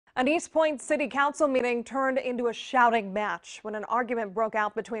An Eastpointe City Council meeting turned into a shouting match when an argument broke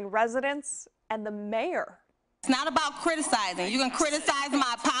out between residents and the mayor. It's not about criticizing. You can criticize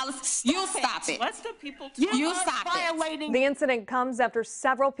my policy. You stop it. Let the people talk. You stop it. The incident comes after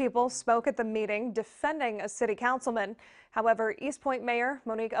several people spoke at the meeting defending a city councilman. However, Eastpointe Mayor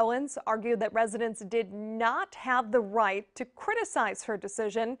Monique Owens argued that residents did not have the right to criticize her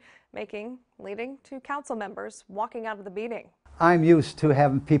decision making, leading to council members walking out of the meeting. I'm used to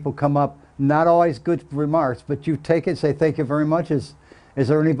having people come up, not always good remarks, but you take it and say, thank you very much. Is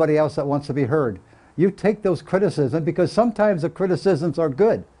there anybody else that wants to be heard? You take those criticisms because sometimes the criticisms are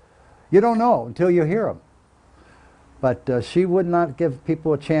good. You don't know until you hear them. But she would not give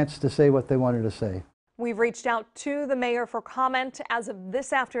people a chance to say what they wanted to say. We've reached out to the mayor for comment. As of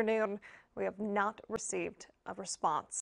this afternoon, we have not received a response.